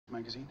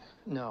magazine?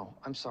 No,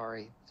 I'm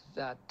sorry.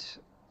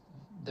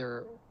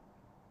 There...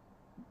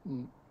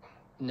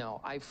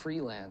 No, I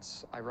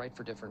freelance. I write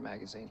for different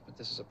magazines, but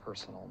this is a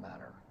personal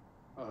matter.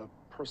 A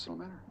personal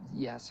matter?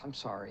 Yes, I'm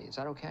sorry. Is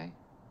that okay?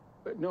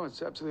 No,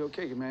 it's absolutely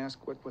okay. May I ask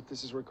what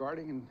this is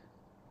regarding? And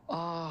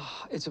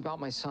it's about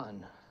my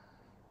son.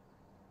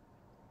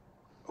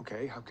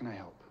 Okay, how can I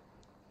help?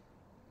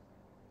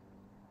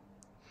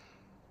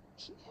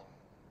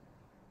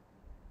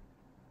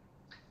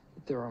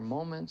 There are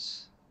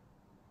moments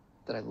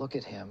that I look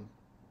at him,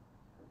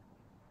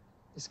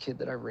 this kid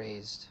that I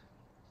raised,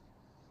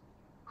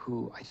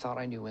 who I thought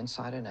I knew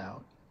inside and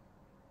out,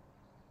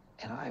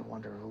 and I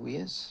wonder who he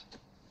is.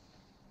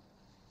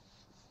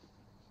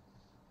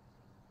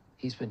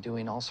 He's been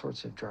doing all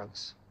sorts of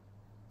drugs,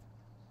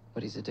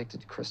 but he's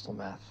addicted to crystal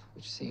meth,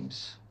 which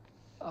seems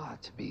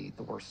to be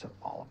the worst of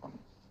all of them.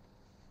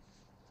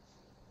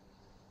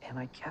 And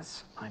I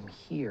guess I'm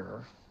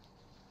here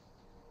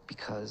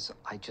because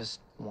I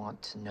just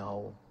want to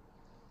know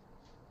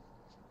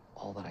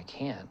all that I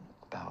can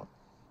about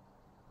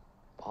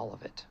all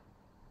of it.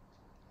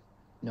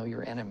 Know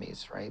your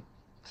enemies, right?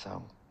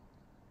 So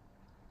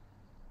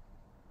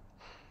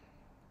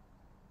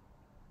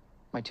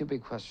my two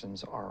big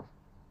questions are,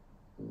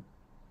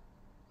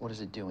 what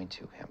is it doing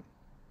to him?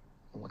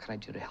 And what can I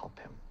do to help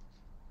him?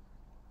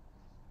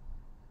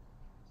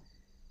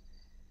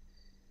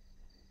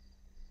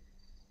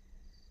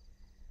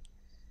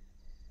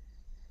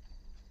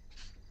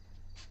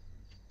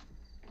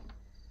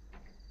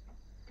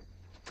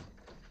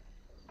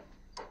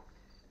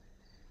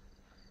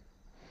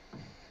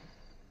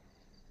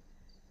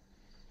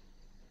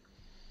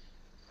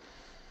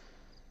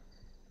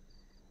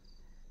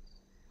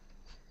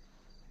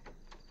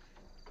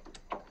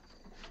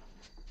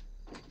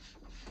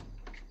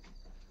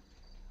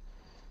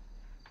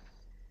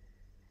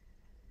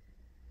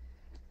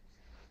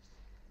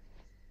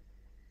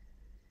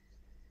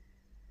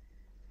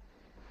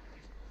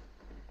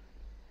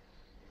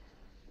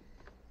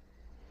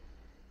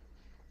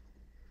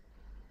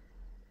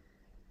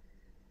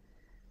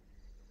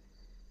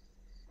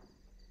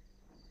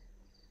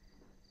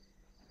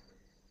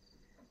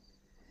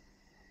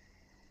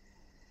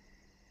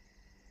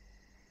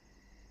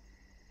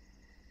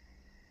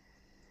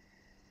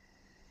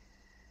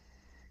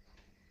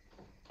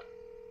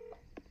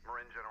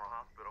 General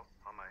Hospital.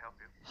 How may I help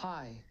you?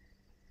 Hi,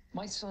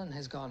 my son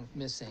has gone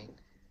missing,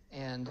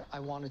 and I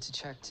wanted to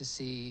check to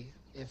see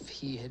if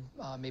he had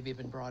maybe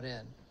been brought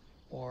in,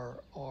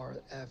 or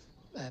if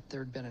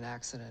there had been an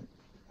accident.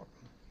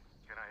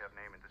 Can I have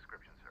name and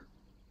description, sir?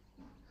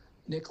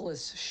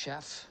 Nicholas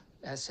Sheff,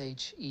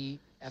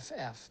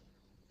 S-H-E-F-F.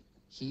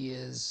 He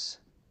is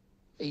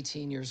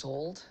 18 years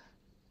old.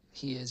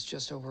 He is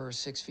just over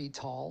 6 feet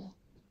tall,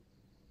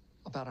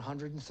 about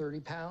 130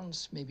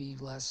 pounds, maybe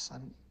less.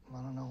 I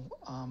don't know.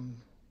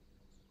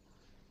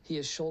 He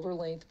has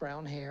shoulder-length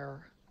brown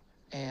hair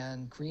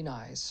and green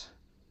eyes.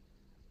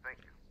 Thank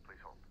you. Please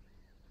hold.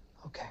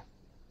 Okay.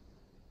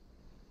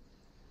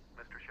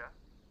 Mr. Chef?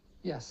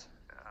 Yes.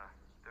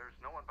 There's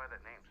no one by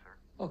that name,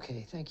 sir.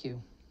 Okay, thank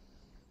you.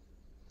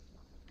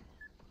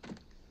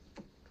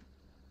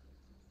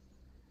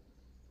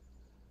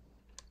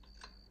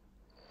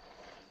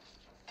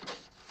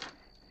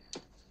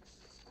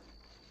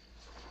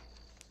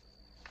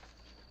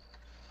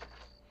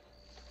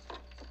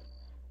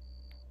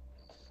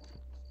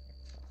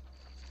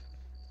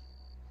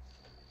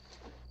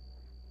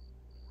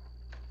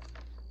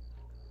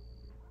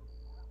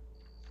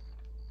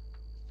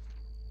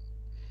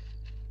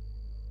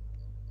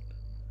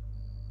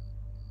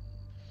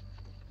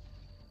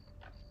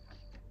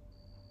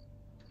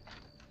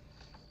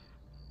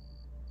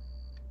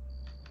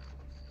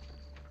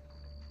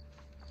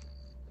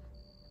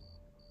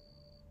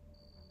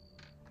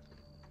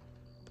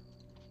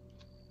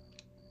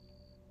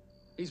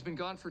 He's been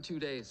gone for 2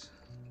 days.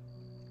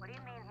 What do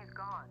you mean he's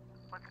gone?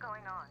 What's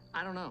going on?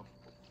 I don't know.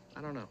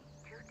 2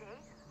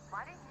 days?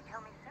 Why didn't you tell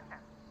me sooner?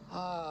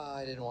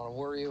 I didn't want to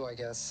worry you, I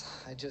guess.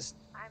 I'm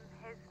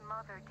his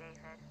mother,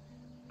 David.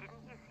 Didn't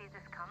you see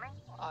this coming?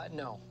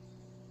 No.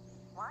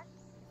 What?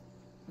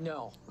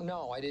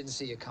 No, I didn't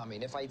see it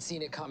coming. If I'd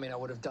seen it coming, I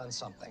would have done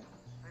something. It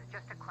was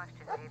just a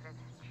question, David.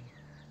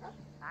 Jesus.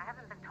 I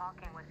haven't been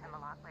talking with him a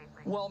lot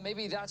lately. Well,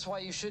 maybe that's why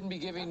you shouldn't be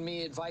giving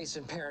me advice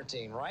in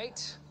parenting,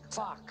 right?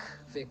 Fuck,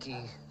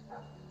 Vicky.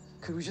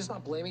 Could we just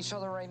not blame each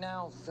other right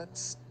now?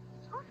 Who's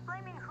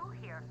blaming who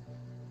here?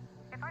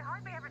 If I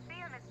hardly ever see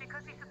him, it's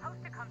because he's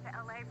supposed to come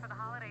to LA for the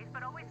holidays,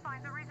 but always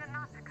finds a reason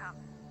not to come.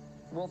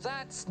 Well,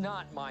 that's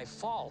not my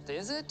fault,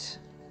 is it?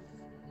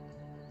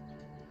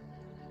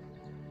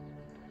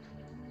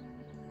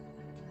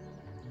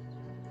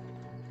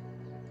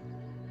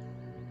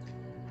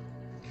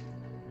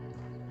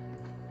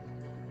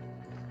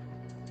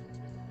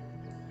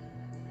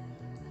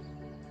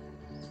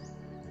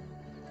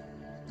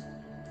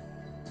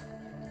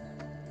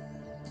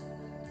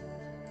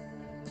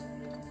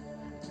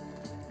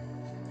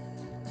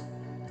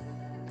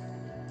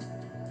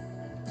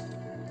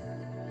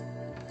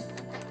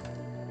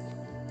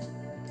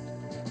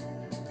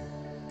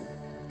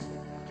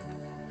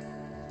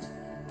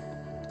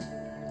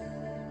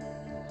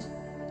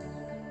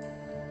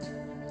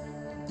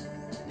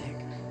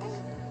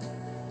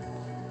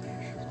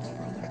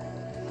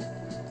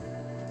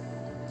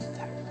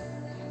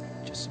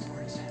 just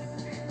supports it.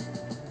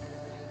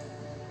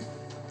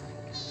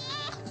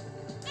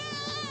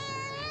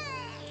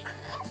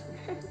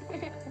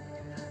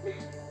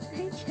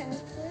 Hi,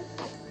 Jasper.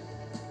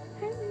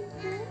 Hi,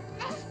 Lisa.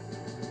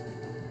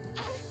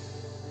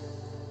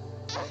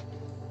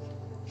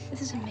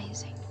 This is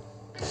amazing.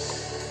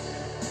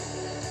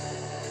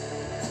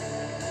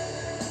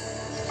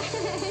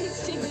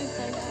 Steven is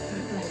so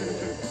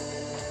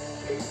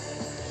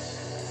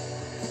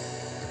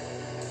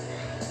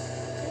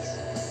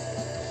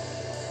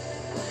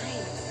Hi.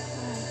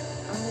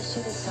 I'm gonna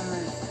shoot this summer.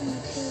 Me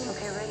too.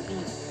 Okay, write me.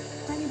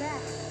 I'll be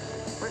back.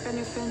 Work on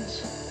your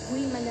French.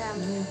 Oui,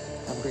 madame.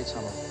 Have a great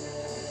summer.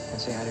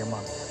 And say hi to your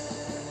mom.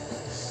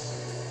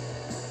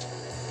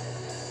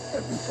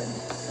 Everything.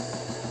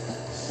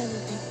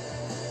 Everything.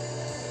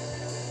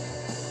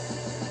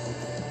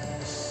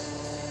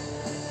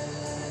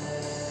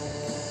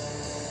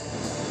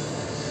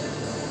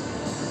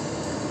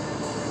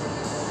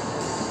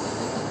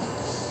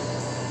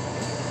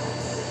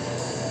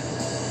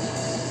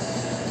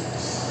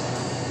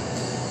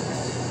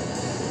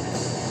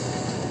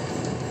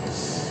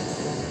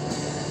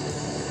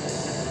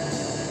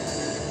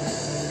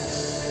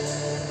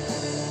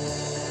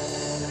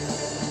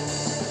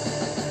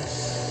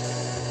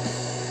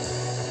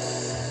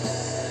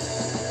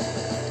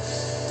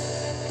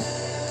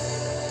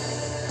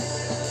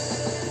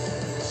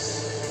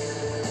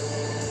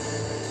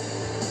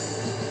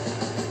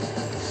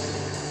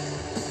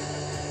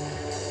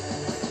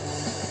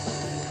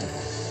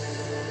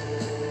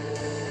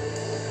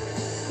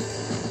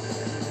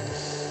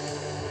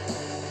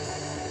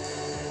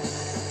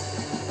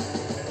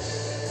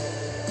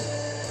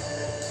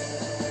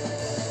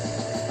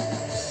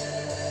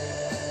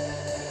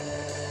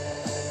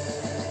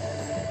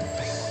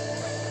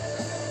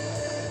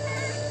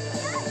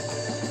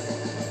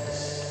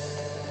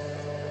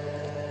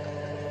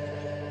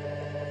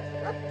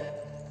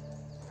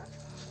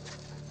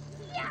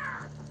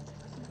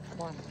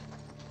 Come on.